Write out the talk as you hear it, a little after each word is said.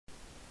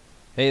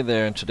Hey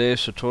there, in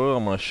today's tutorial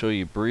I'm going to show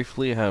you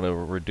briefly how to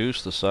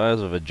reduce the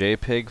size of a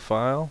JPG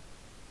file.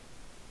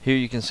 Here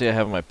you can see I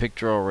have my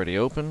picture already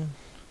open.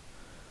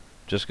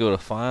 Just go to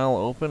File,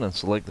 Open, and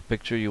select the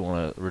picture you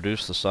want to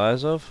reduce the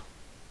size of.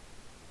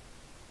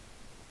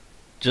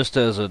 Just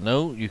as a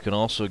note, you can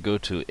also go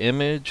to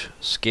Image,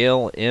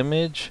 Scale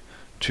Image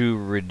to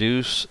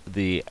reduce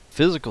the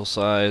physical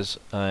size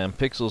and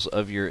pixels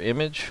of your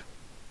image.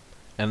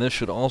 And this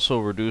should also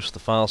reduce the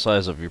file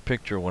size of your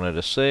picture when it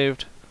is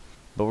saved.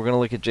 But we're going to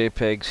look at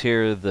JPEGs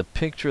here. The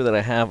picture that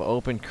I have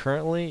open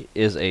currently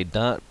is a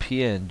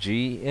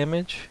 .png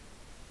image.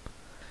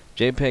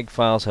 JPEG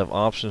files have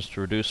options to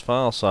reduce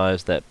file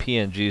size that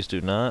PNGs do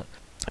not,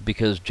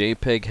 because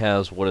JPEG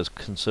has what is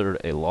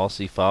considered a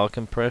lossy file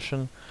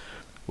compression,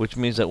 which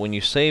means that when you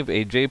save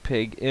a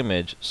JPEG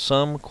image,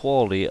 some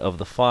quality of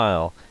the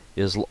file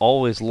is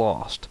always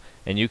lost,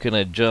 and you can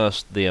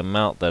adjust the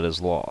amount that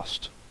is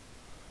lost.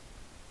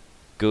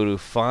 Go to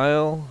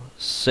File,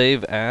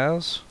 Save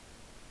As,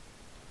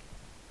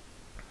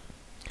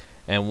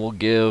 and we'll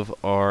give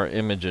our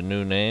image a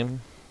new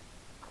name.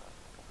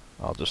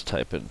 I'll just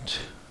type it.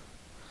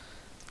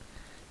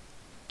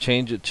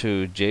 Change it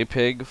to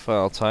JPEG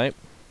file type.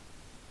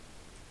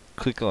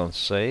 Click on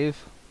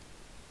Save.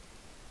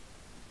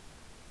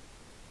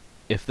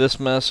 If this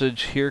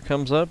message here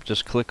comes up,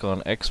 just click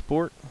on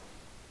Export.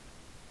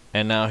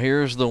 And now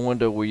here's the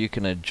window where you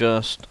can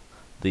adjust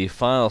the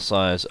file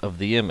size of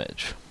the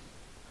image.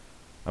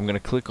 I'm going to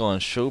click on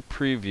Show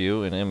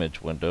Preview in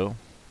Image window,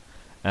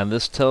 and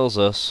this tells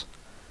us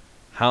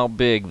how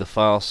big the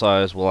file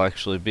size will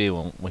actually be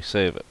when we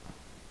save it.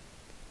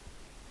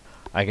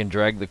 I can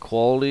drag the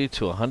quality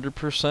to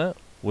 100%,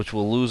 which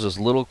will lose as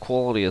little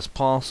quality as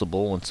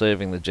possible when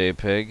saving the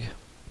JPEG,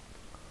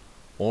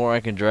 or I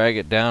can drag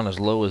it down as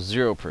low as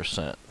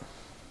 0%.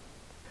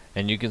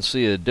 And you can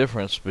see the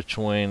difference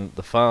between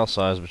the file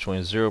size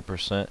between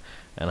 0%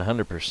 and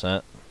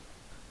 100%.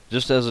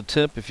 Just as a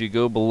tip, if you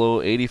go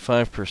below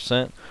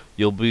 85%,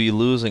 you'll be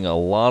losing a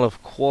lot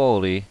of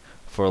quality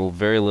for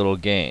very little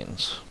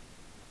gains.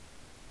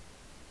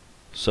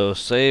 So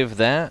save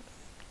that,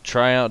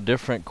 try out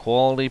different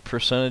quality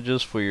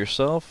percentages for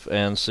yourself,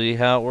 and see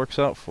how it works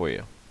out for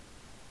you.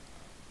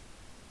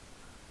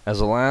 As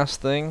a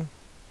last thing,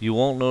 you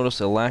won't notice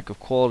a lack of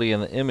quality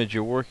in the image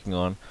you're working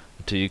on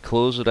until you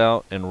close it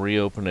out and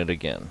reopen it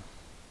again.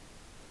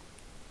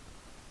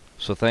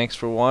 So thanks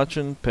for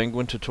watching,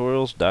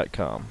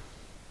 penguintutorials.com.